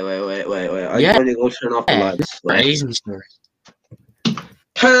 Wait. I'm going to go turn off the lights. Asian stories.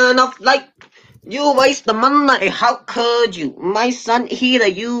 Turn off light. You waste the money. How could you? My son, he's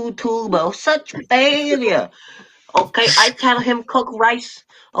a YouTuber. Such failure. Okay, I tell him cook rice.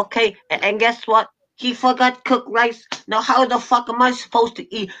 Okay, and guess what? He forgot cook rice. Now how the fuck am I supposed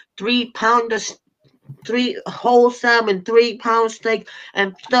to eat 3 pound of 3 whole salmon, 3 pound steak,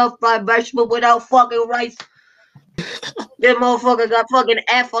 and stir fried vegetable without fucking rice? That motherfucker got fucking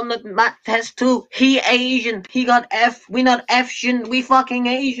F on the math test too. He Asian. He got F. We not F-Asian. We fucking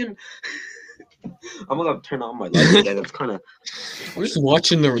Asian. I'm gonna turn on my lights again. It's kind of. I'm just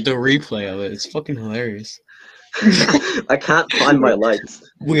watching the replay of it. It's fucking hilarious. I can't find my lights.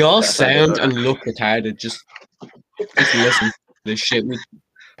 We all sound and look retarded. Just listen to this shit.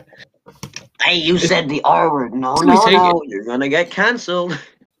 Hey, you said the R word. No, Let me no, take no. You're gonna get cancelled.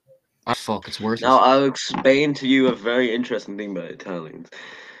 Ah, fuck, it's worth Now it. I'll explain to you a very interesting thing about Italians.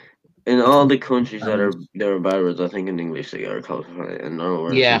 In all the countries that are there are bad words, I think in English they are called and normal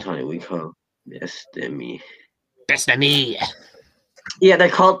words Yeah. in Italian we call bestemmie. Bestemmie. Yeah, they're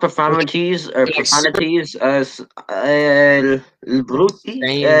called profanities or Like, profanities as il brutti.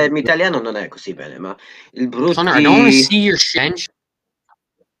 Same. Italiano non è così bene, ma il Connor, I don't want to brutti see your shit.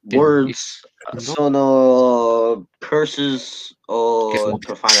 words sono curses or What?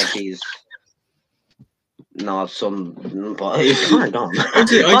 profanities. No, some. Connor gone. I Connor's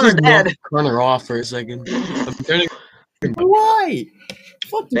just dead. knocked Connor off for a second. I'm turning, Why?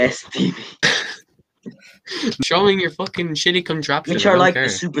 Fuck you. Best TV. showing your fucking shitty contraption. Which I are don't like care. the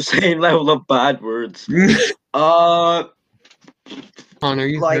Super Saiyan level of bad words. Uh, Connor,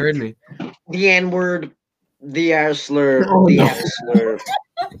 you like- heard me. the N word, the R slur, Oh, the no. F slur.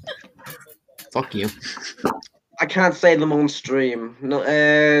 Fuck you. I can't say them on stream. No,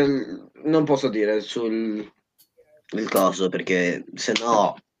 non posso dire sul il coso perché se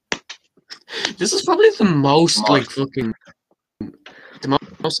no. This is probably the most like fucking the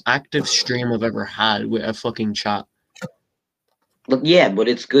most active stream I've ever had with a fucking chat. But yeah, but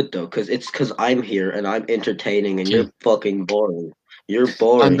it's good though, cause I'm here and I'm entertaining and you're fucking boring. You're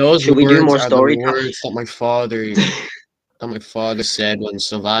boring. And those Should we do words more are story the time? words that my father said when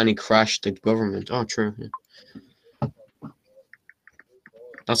Silvani crashed the government. Oh, true. Yeah.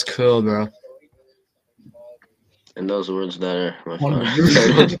 That's cool, bro. And those words that are my Connor,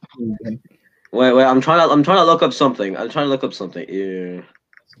 father. you're- Wait, I'm trying to look up something. Yeah.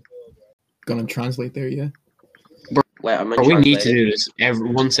 Gonna translate there, yeah? Wait, I'm Bro, we need to do this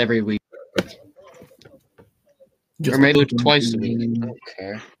once every week. Just Or maybe fucking- twice a week. I don't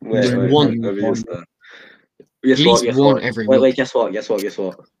care. Wait, one. let me use that. At least Guess one what? every Wait, week. guess what?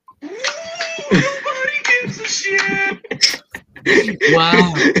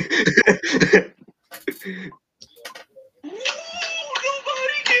 Wow.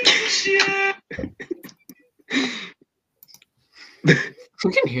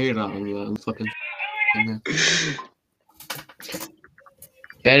 We can hear that on you. I'm fucking.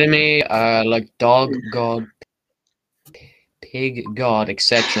 Enemy, like dog god, pig god,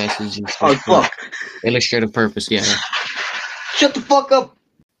 etc. Oh fuck! Illustrative purpose, yeah. Shut the fuck up!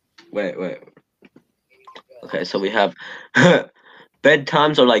 Wait. Okay, so we have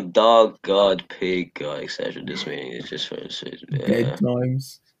bedtimes are like dog, god, pig, god, etc. This meaning is just for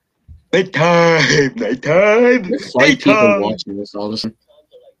Bedtimes. bedtime, nighttime, There's 5 people daytime. watching this all of a sudden.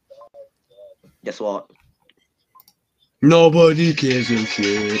 Guess what? Nobody gives a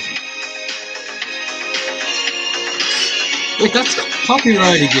shit. Wait, that's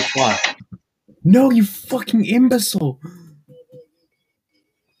copyrighted, you twat. No, you fucking imbecile!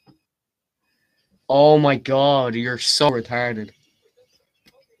 Oh my god, you're so retarded.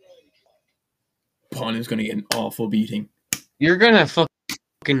 Pawn is gonna get an awful beating. You're gonna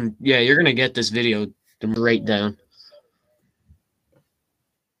fucking you're gonna get this video right down.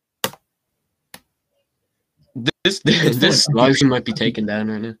 This live stream might be taken down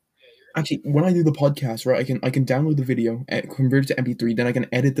right now. Actually, when I do the podcast, right, I can download the video, convert it to MP3, then I can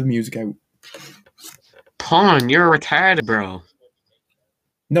edit the music out. Pawn, you're retarded, bro.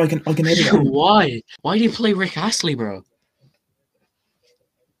 No, I can edit it out. Why? Why do you play Rick Astley, bro?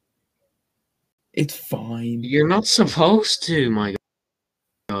 It's fine. You're not supposed to, my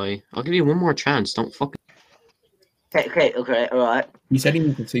guy. I'll give you one more chance. Don't fucking. Okay, alright. He said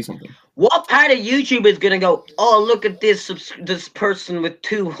he could say something. What part of YouTube is gonna go, oh, look at this this person with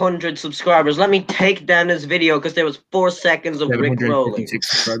 200 subscribers. Let me take down this video because there was 4 seconds of Rick rolling. 756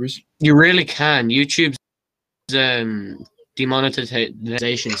 subscribers. You really can. YouTube's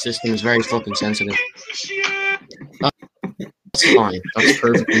demonetization system is very fucking sensitive. That's fine. That's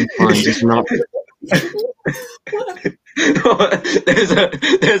perfectly fine. Just not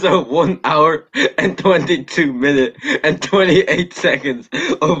there's a 1 hour and 22 minute and 28 seconds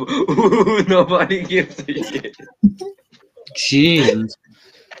of ooh, nobody gives a shit. Jesus.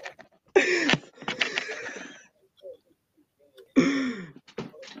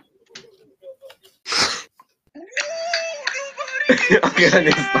 Okay, I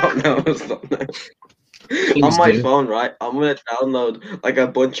need to stop now. Stop now. Please On my do. phone, right? I'm gonna download like a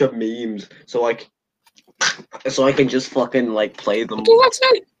bunch of memes so I can just fucking like play them. Okay, what's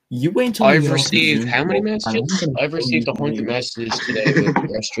that? You wait until you I've get off the received Zoom how many call. I'm messages? gonna I've show received you 100 something. messages today with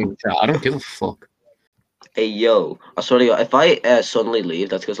our stream chat. I don't give a fuck. Hey yo, I swear to God, if I suddenly leave,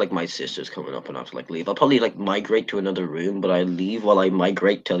 that's because like my sister's coming up and I have to like leave. I'll probably like migrate to another room, but I leave while I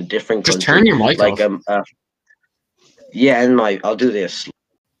migrate to a different Just country. turn your mic Like off. yeah, and I'll do this.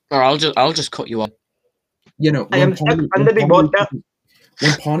 Or I'll just cut you off. You know, I am stuck on the big boat now.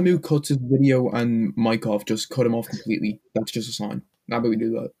 when Ponamu cuts his video and mic off, just cut him off completely. That's just a sign. How about we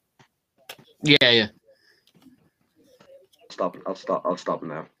do that? Yeah. Stop. I'll stop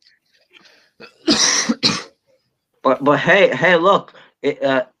now. But hey, look,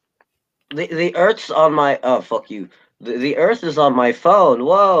 the Earth's on my fuck you. The Earth is on my phone.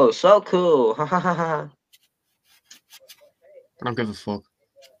 Whoa, so cool. Ha ha ha ha. I don't give a fuck.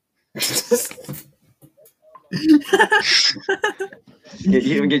 Just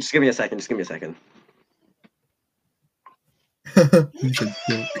give me a second. Just give me a second. He's a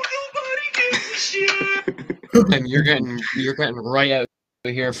joke. And you're getting right out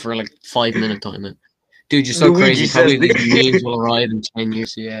of here for like 5 minute time, man. Dude, you're so Luigi crazy. Probably says these memes will arrive in 10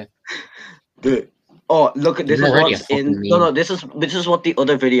 years. Yeah. Oh, look! This You're is already what's a fucking in. No, meme. this is what the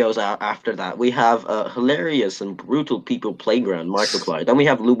other videos are after that. We have hilarious and brutal people playground Markiplier. Then we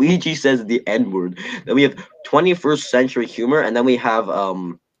have Luigi says the N word. Then we have 21st century humor, and then we have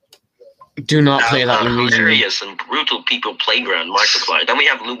Do not play that Luigi. hilarious and brutal people playground Markiplier. Then we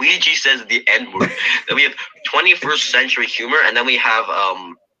have Luigi says the N word. Then we have 21st century humor, and then we have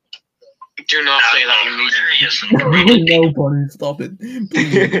Do not play that Luigi. hilarious and brutal. No, Ponu, stop it.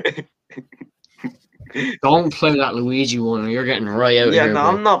 Please. Don't play that Luigi one or you're getting right out of Yeah, here, no, bro.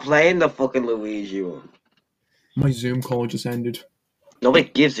 I'm not playing the fucking Luigi one. My Zoom call just ended. Nobody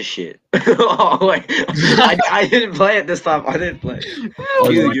gives a shit. Oh wait, I didn't play it this time. I didn't play it.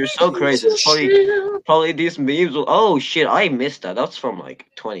 Dude, you're so crazy. It's probably these memes will. Oh shit, I missed that. That's from like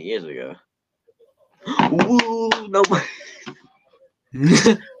 20 years ago. Woo, no.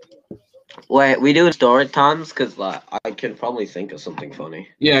 Wait, we doing story times? Cause like I can probably think of something funny.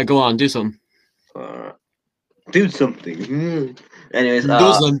 Yeah, go on, do something. Do something. Anyways,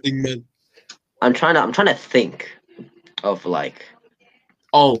 Do something, man. I'm trying to think of like.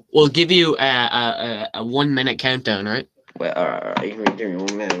 Oh, we'll give you a 1 minute countdown, right? Wait, alright. You can give me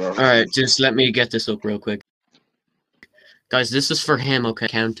 1 minute. Bro. Alright, just let me get this up real quick. Guys, this is for him, okay?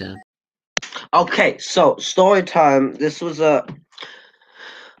 Countdown. Okay, so story time. This was I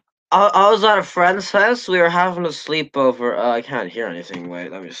was at a friend's house. We were having a sleepover. I can't hear anything.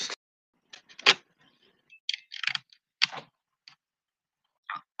 Wait, let me just.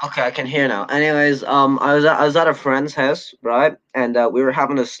 Okay, I can hear now. Anyways, I was at a friend's house, right? And we were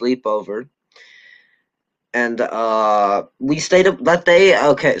having a sleepover. And we stayed up that day.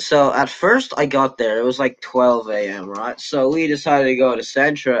 Okay, so at first I got there. It was like 12 a.m. Right? So we decided to go to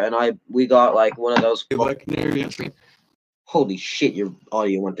Centra, and we got like one of those. Holy shit! Your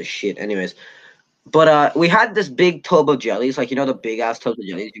audio went to shit. Anyways, but we had this big tub of jellies, like you know the big ass tubs of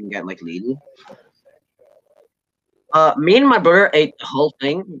jellies you can get in, like Lidl. Me and my brother ate the whole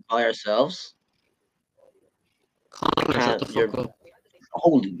thing by ourselves. Connor, shut the fuck up.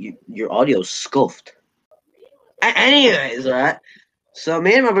 Holy, your audio's scuffed. Anyways, right? So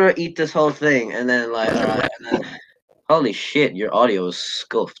me and my brother eat this whole thing, and then like, alright, holy shit, your audio is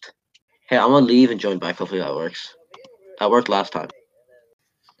scuffed. Hey, I'm gonna leave and join back. Hopefully that works. That worked last time.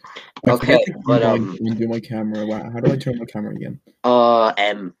 I Okay, forget to but undo my camera. Wow, how do I turn my camera again?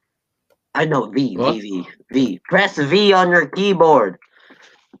 I know V. What? V. Press V on your keyboard.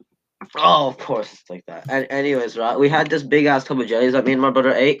 Oh, of course it's like that. And anyways, right, we had this big ass tub of jellies that me and my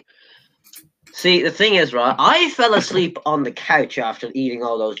brother ate. See, the thing is, right, I fell asleep on the couch after eating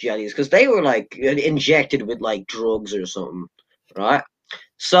all those jellies because they were like injected with like drugs or something, right?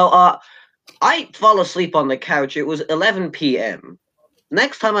 So, I fall asleep on the couch. It was 11 p.m.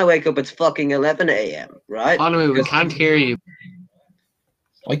 Next time I wake up, it's fucking 11 a.m., right? Connor, we can't hear you.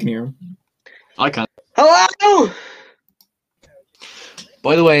 I can hear him. I can't. Hello?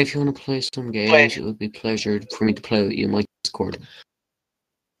 By the way, if you want to play some games, it would be a pleasure for me to play with you in my Discord.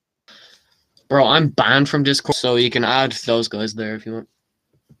 Bro, I'm banned from Discord, so you can add those guys there if you want.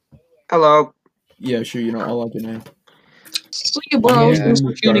 Hello. Yeah, sure. You know, I'll let you know. See you, bros. Yeah. Thanks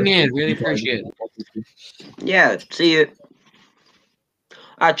for tuning in. Really appreciate it. Yeah, see you.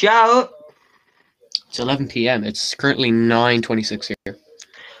 Ciao. It's 11 p.m. It's currently 9:26 here.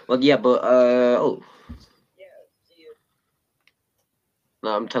 Well, yeah, but oh.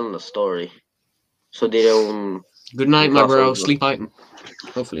 No, I'm telling a story. So they don't. Good night, my cross bro. over. Sleep tight.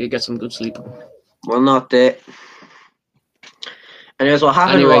 Hopefully you get some good sleep. Well, not that. Anyways, what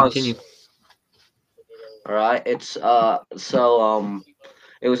happened Anyway, was. continue. All right, it's it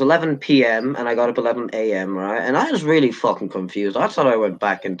was 11 p.m. and I got up 11 a.m. right, and I was really fucking confused. I thought I went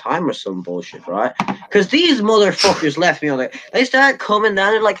back in time or some bullshit, right? Because these motherfuckers left me on it. They started coming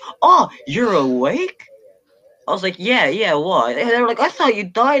down and like, oh, you're awake. I was like, yeah, what? And they were like, I thought you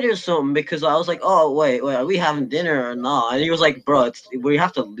died or something because I was like, oh, wait, are we having dinner or not? And he was like, bro, we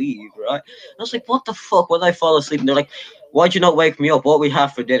have to leave, right? I was like, what the fuck? When I fall asleep, and they're like, why'd you not wake me up? What we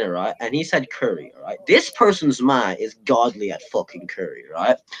have for dinner, right? And he said curry, right? This person's man is godly at fucking curry,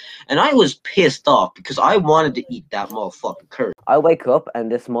 right? And I was pissed off because I wanted to eat that motherfucking curry. I wake up and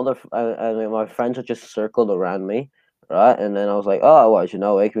this my friends are just circled around me, right? And then I was like, oh, what, you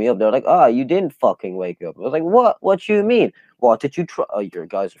know, wake me up. They're like, oh, you didn't fucking wake up. I was like, what you mean? What did you try? Oh, your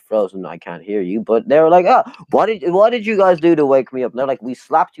guys are frozen. I can't hear you. But they were like, oh, what did you guys do to wake me up? And they're like, we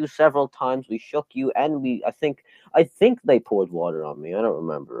slapped you several times. We shook you. And I think they poured water on me. I don't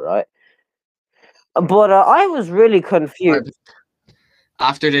remember, right? But I was really confused.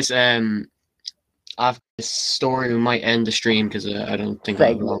 After this story, we might end the stream because I don't think I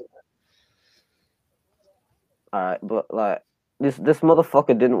have long. All right, but like this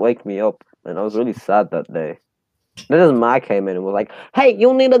motherfucker didn't wake me up, and I was really sad that day. Then his ma came in and was like, "Hey,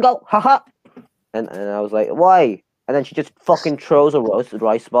 you need to go, haha," and I was like, "Why?" And then she just fucking throws a roasted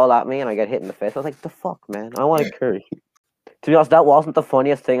rice ball at me, and I get hit in the face. I was like, "The fuck, man! I want a curry." To be honest, that wasn't the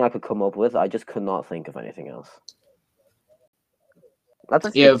funniest thing I could come up with. I just could not think of anything else. That's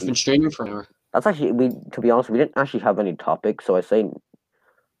actually, Yeah, we've been streaming for an hour. That's actually to be honest, we didn't actually have any topics, so I say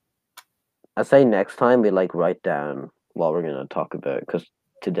next time we like write down what we're gonna talk about, because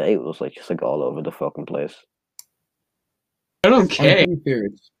today it was like just like all over the fucking place. I don't care.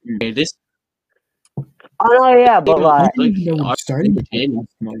 This. Oh yeah, but I like, didn't even know we started the podcast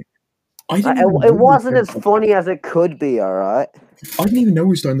tonight. it wasn't as funny as it could be. All right. I didn't even know we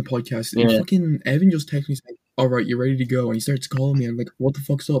were starting the podcast. And Yeah. fucking Evan just texted me saying, "All right, you're ready to go," and he starts calling me. I'm like, "What the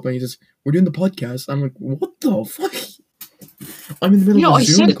fuck's up?" And he says, "We're doing the podcast." I'm like, "What the fuck?" I'm in the middle Yo, of a I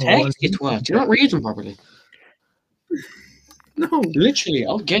Zoom said call. text it twat. You're not reading properly. No. Literally,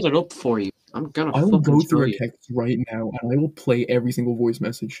 I'll get it up for you. I'm gonna I will fucking go through tell our you. texts right now, and I will play every single voice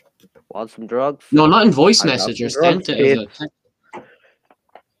message. Want some drugs? No, not in voice I got message. some Or sent drugs, it as a kid. text.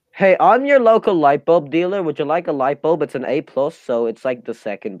 Hey, I'm your local light bulb dealer. Would you like a light bulb? It's an A+, so it's like the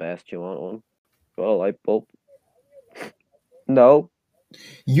second best. You want one? Got a light bulb? No.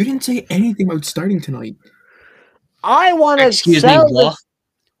 You didn't say anything about starting tonight. I want to Excuse me, sell what? this.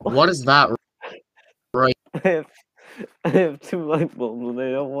 What is that? I have 2 light bulbs and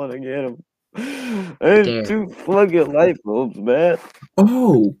they don't want to get them. I have There. 2 fucking light bulbs, man.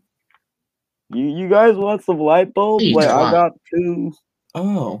 Oh. You guys want some light bulbs? Hey, Like, I twat. got 2.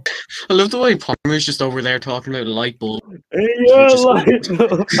 Oh. I love the way Palmer's just over there talking about a light bulb. Yeah, just- light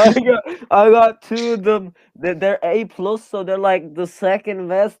bulbs. I got 2 of them. They're A+, so they're like the second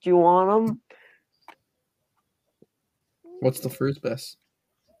best. You want them? What's the first best?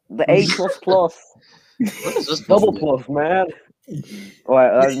 The A++. What is this? Double bullshit? plus, man.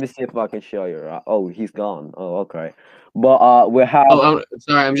 Alright, let me see if I can show you. Oh, he's gone. Oh, okay. But we have Oh,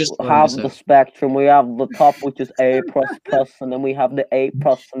 sorry. I'm just. have the spectrum. We have the top, which is A++, and then we have the A+,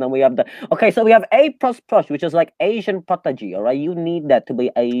 and then we have the. Okay, so we have A++, which is like Asian protege. All right, you need that to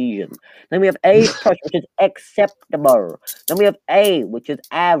be Asian. Then we have A+, which is acceptable. Then we have A, which is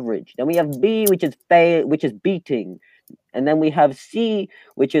average. Then we have B, which is which is beating. And then we have C,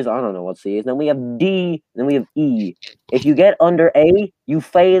 which is, I don't know what C is. Then we have D, then we have E. If you get under A, you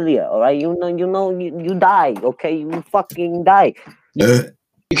failure, all right? You die, okay? You fucking die.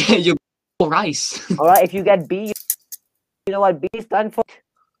 You rice. All right, if you get B, you know what B stands for?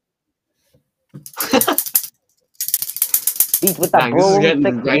 Beat with that Dang, this is getting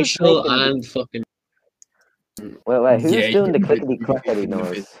broomstick. racial and fucking. Wait, who's Yeah, doing the you can clickety do clackety it.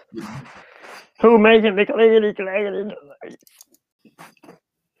 noise? Who making the clickety clackety noise?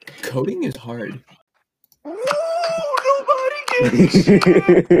 Coding is hard.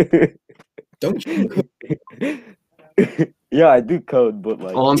 Don't you? Yeah, I do code, but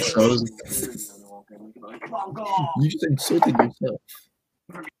like. Oh, I'm frozen. You just insulted yourself.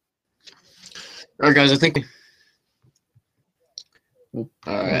 Alright, guys, I think Well,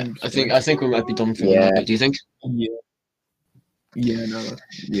 Alright. I strike. think we might be done for Yeah. the night. Do you think? Yeah. Yeah. No.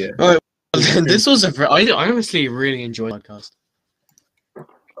 Yeah. Alright. This was I honestly really enjoyed the podcast.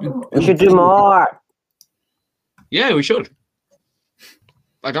 We should do more. Yeah, we should.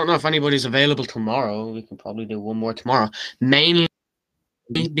 I don't know if anybody's available tomorrow. We can probably do one more tomorrow. Mainly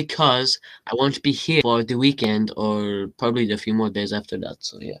because I won't be here for the weekend or probably a few more days after that.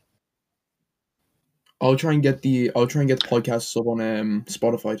 So yeah. I'll try and get the podcasts up on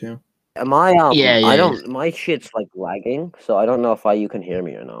Spotify too. Am I Yeah, I yeah. don't. My shit's like lagging, so I don't know if you can hear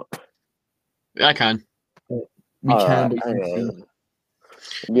me or not. I can. We can, Alright, but you can't anyway. see.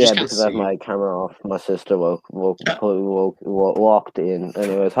 Yeah, can't because I have see. my camera off. My sister walked in.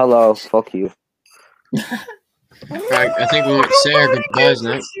 Anyways, hello. Fuck you. Right, I think we might say our goodbyes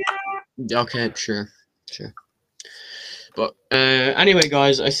now. Okay, sure. But anyway,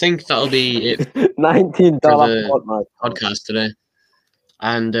 guys, I think that'll be it $19 for the Fortnite. podcast today.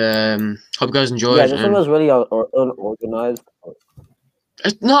 And hope you guys enjoyed. Yeah, this one and- was really unorganized.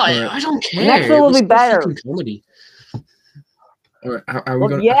 No, Alright. I don't care. Next one It will was be better. fucking comedy. All right, are we But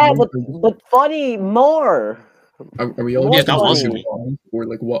gonna? yeah, how- but funny more. are we all Yeah, just that gonna was say funny. goodbye, or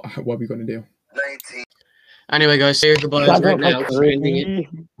like what are we gonna do? Anyway, guys, say your goodbyes Shut right up, now. For ending it. Ricky.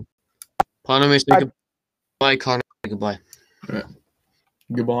 Panama, say goodbye. Connor, say goodbye.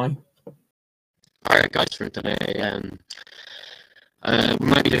 Goodbye. All right, guys, for today. We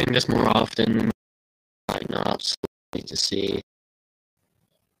might be doing this more often. Might not. So wait to see.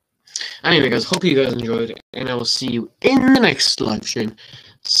 Anyway, guys, hope you guys enjoyed, and I will see you in the next live stream.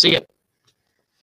 See ya.